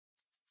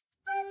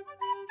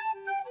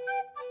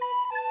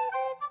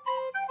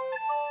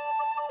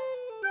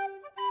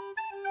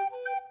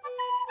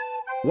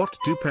What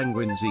do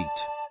penguins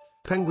eat?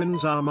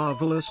 Penguins are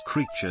marvelous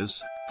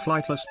creatures,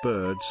 flightless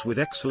birds with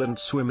excellent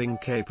swimming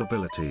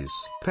capabilities.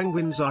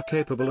 Penguins are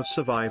capable of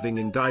surviving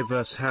in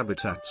diverse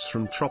habitats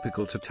from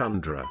tropical to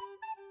tundra.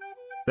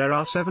 There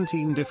are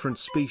 17 different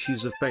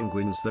species of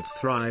penguins that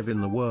thrive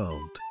in the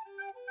world.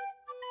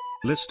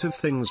 List of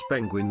things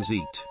penguins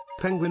eat.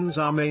 Penguins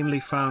are mainly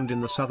found in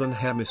the Southern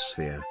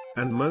Hemisphere,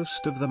 and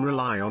most of them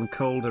rely on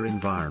colder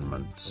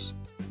environments.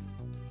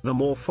 The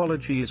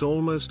morphology is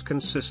almost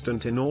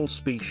consistent in all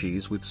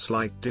species with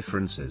slight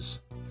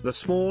differences. The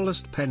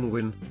smallest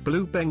penguin,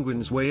 blue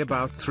penguins, weigh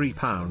about 3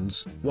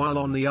 pounds, while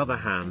on the other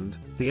hand,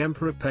 the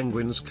emperor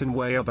penguins can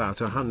weigh about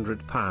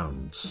 100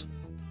 pounds.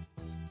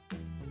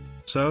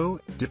 So,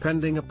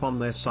 depending upon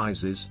their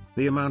sizes,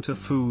 the amount of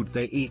food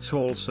they eat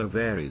also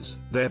varies.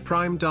 Their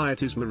prime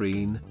diet is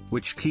marine,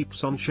 which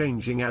keeps on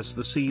changing as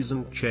the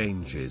season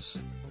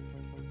changes.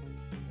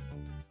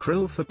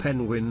 Krill for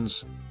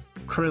penguins.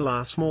 Krill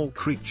are small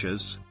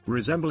creatures,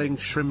 resembling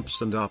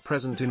shrimps, and are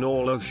present in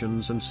all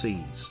oceans and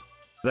seas.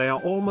 They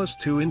are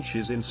almost 2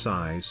 inches in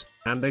size,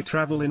 and they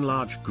travel in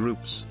large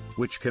groups,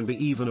 which can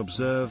be even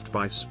observed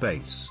by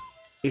space.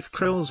 If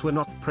krills were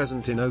not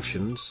present in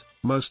oceans,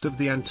 most of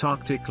the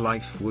Antarctic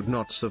life would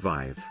not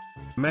survive.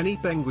 Many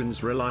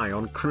penguins rely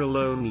on krill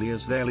only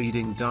as their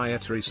leading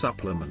dietary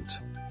supplement.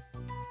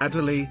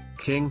 Adelie,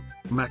 king,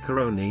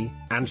 macaroni,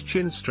 and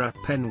chinstrap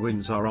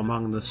penguins are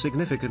among the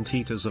significant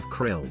eaters of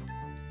krill.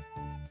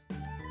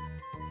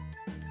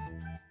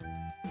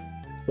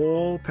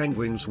 All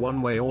penguins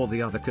one way or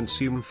the other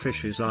consume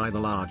fishes, either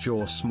large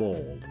or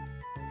small.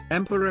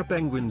 Emperor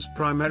penguins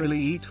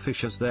primarily eat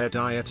fish as their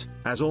diet,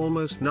 as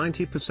almost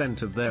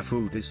 90% of their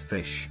food is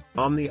fish.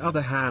 On the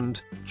other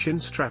hand,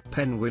 chinstrap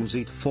penguins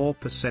eat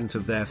 4%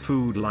 of their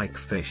food like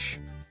fish.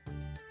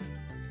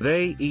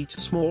 They eat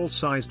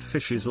small-sized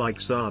fishes like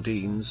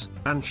sardines,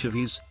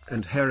 anchovies,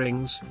 and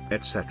herrings,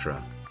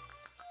 etc.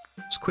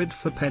 Squid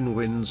for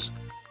penguins.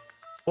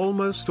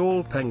 Almost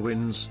all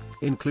penguins,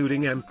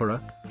 including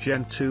emperor,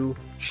 gentoo,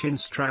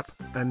 chinstrap,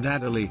 and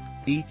adelie,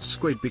 eat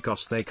squid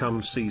because they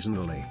come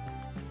seasonally.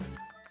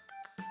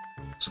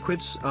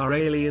 Squids are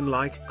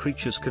alien-like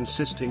creatures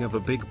consisting of a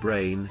big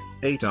brain,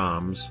 8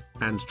 arms,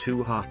 and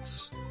 2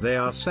 hearts. They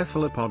are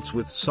cephalopods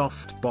with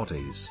soft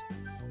bodies.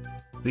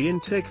 The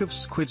intake of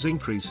squids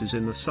increases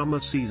in the summer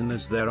season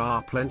as there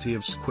are plenty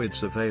of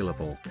squids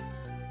available.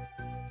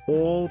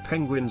 All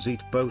penguins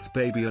eat both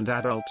baby and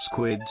adult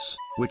squids,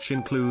 which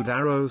include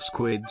arrow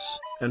squids,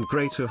 and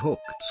greater hooked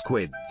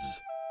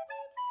squids.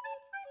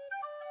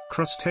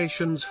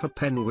 Crustaceans for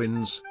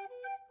penguins.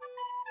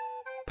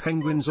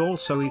 Penguins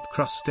also eat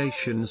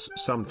crustaceans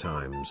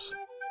sometimes.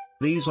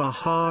 These are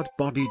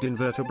hard-bodied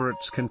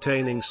invertebrates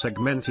containing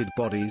segmented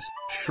bodies.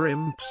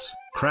 Shrimps,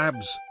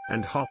 crabs,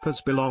 and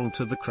hoppers belong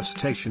to the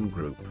crustacean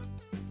group.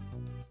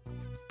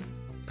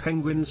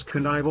 Penguins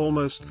can dive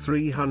almost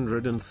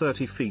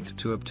 330 feet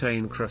to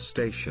obtain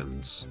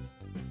crustaceans.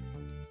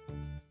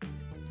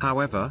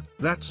 However,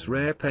 that's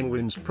rare.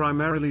 Penguins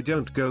primarily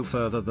don't go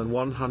further than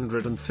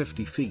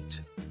 150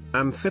 feet.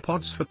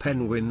 Amphipods for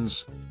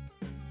penguins.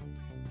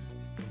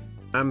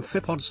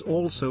 Amphipods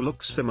also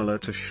look similar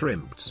to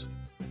shrimps.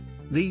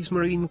 These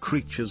marine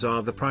creatures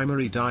are the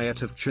primary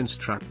diet of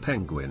chinstrap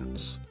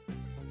penguins.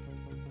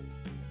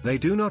 They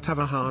do not have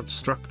a hard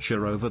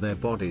structure over their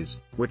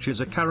bodies, which is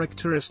a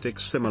characteristic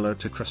similar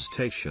to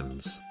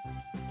crustaceans.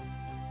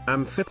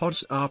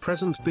 Amphipods are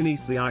present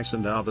beneath the ice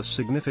and are the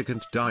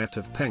significant diet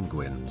of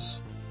penguins.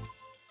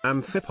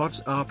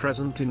 Amphipods are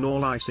present in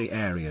all icy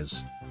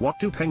areas. What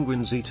do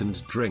penguins eat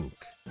and drink?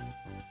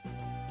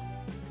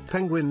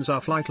 Penguins are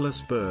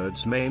flightless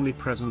birds mainly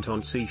present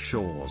on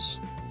seashores.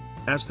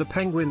 As the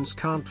penguins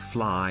can't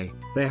fly,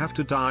 they have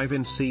to dive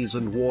in seas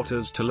and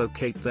waters to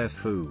locate their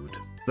food.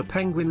 The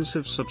penguins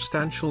have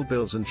substantial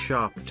bills and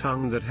sharp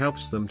tongue that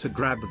helps them to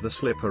grab the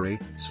slippery,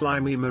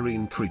 slimy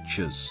marine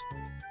creatures.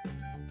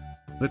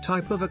 The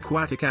type of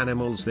aquatic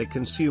animals they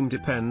consume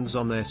depends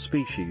on their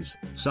species,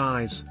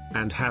 size,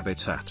 and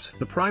habitat.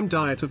 The prime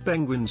diet of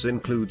penguins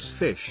includes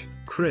fish,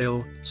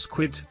 krill,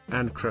 squid,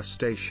 and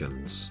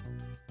crustaceans.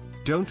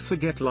 Don't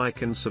forget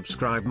like and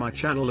subscribe my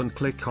channel and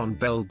click on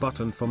bell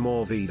button for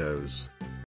more videos.